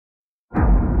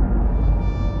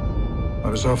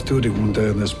was off duty one day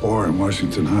in this bar in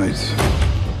Washington Heights.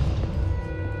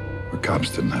 The cops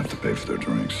didn't have to pay for their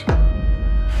drinks.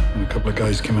 And a couple of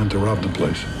guys came in to rob the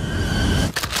place.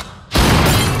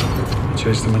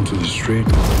 Chased them into the street,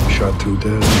 shot 2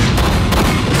 dead.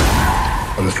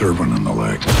 Got a third one in the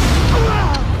leg.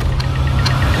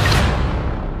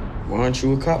 Why aren't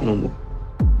you a cop no more?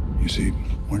 You see,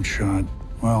 one shot,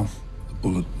 well, the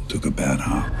bullet took a bad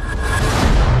hop.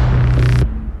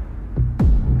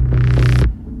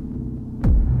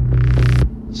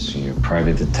 So you're a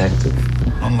private detective?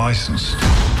 Unlicensed.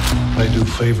 I do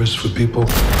favors for people.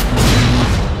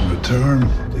 In return,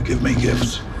 they give me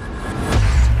gifts.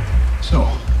 So,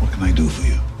 what can I do for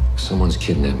you? Someone's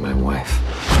kidnapped my wife.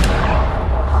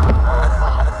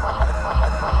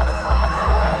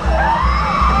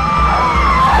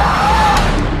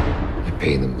 I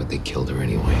paid them, but they killed her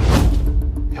anyway.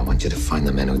 I want you to find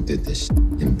the men who did this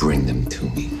and bring them to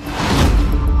me.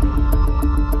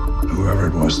 Whoever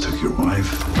it was took your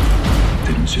wife.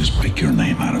 Didn't just pick your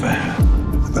name out of a hat.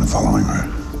 I've been following her.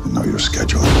 I know your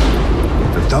schedule.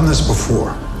 I've done this before.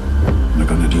 I'm not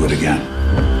gonna do it again.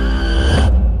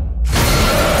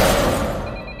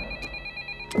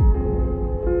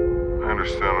 I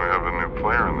understand we have a new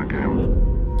player in the game.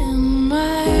 In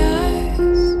my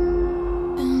eyes,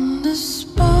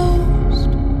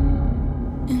 indisposed,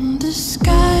 in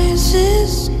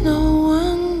disguises no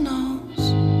one knows,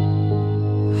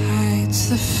 hides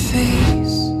the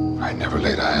face. I never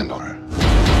laid a hand on her.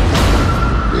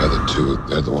 The other two,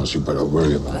 they're the ones you better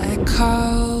worry about. I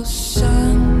call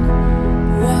son,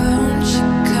 won't you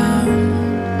come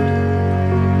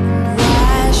and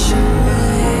wash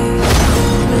away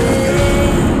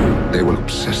the They were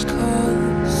obsessed.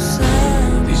 cold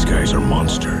sun? These guys are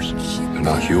monsters. They're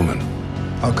not human.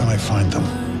 How can I find them?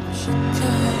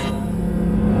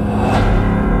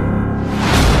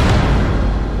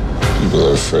 People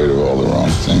are afraid of all the wrong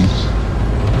things.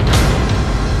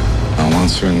 Now,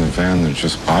 once they're in the van, they're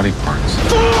just body parts.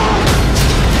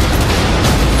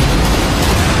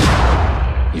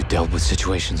 You dealt with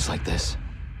situations like this?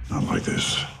 Not like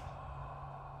this.